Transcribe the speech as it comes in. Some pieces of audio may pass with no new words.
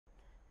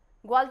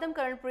ग्वालदम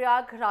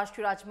कर्णप्रयाग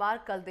राष्ट्रीय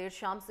राजमार्ग कल देर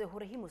शाम से हो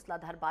रही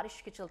मूसलाधार बारिश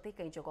के चलते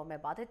कई जगहों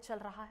में बाधित चल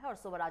रहा है और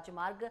सुबह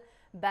राजमार्ग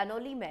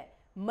बैनोली में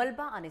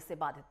मलबा आने से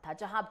बाधित था,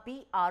 जहां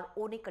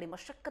बीआरओ ने कड़ी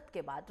मशक्कत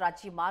के बाद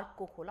राज्य मार्ग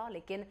को खोला,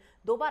 लेकिन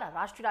दोबारा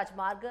राष्ट्रीय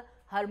राजमार्ग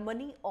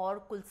हरमनी और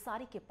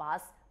कुलसारी के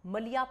पास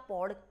मलिया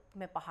पौड़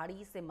में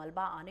पहाड़ी से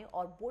मलबा आने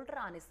और बोल्डर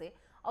आने से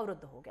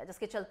अवरुद्ध हो गया,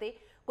 जिसके चलते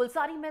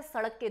कुलसारी में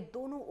सड़क के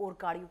दोनों ओर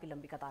गाड़ियों की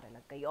लंबी कतारें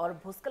लग गई और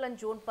भूस्खलन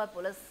जोन पर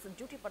पुलिस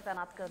ड्यूटी पर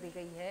तैनात कर दी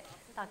गई है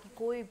ताकि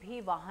कोई भी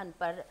वाहन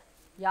पर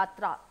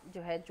यात्रा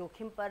जो है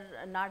जोखिम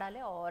पर ना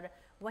डाले। और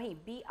वहीं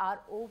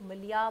बीआरओ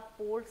मलिया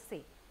पोर्ट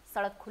से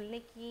सड़क खुलने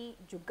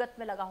की जुगत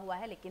में लगा हुआ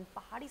है, लेकिन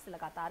पहाड़ी से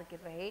लगातार गिर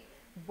रहे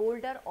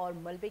बोल्डर और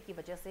मलबे की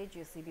वजह से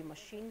जेसीबी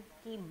मशीन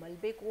की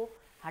मलबे को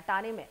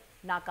हटाने में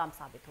नाकाम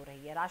साबित हो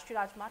रही है। राष्ट्रीय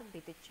राजमार्ग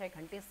बीते 6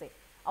 घंटे से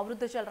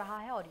अवरुद्ध चल रहा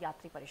है और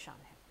यात्री परेशान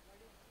हैं।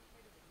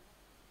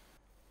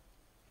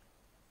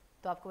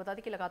 तो आपको बता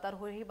दें कि लगातार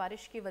हो रही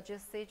बारिश की वजह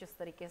से जिस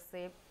तरीके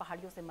से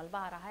पहाड़ियों से मलबा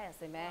आ रहा है,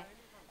 ऐसे में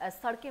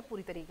सड़कें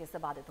पूरी तरीके से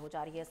बाधित हो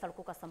जा रही है,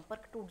 सड़कों का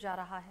संपर्क टूट जा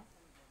रहा है।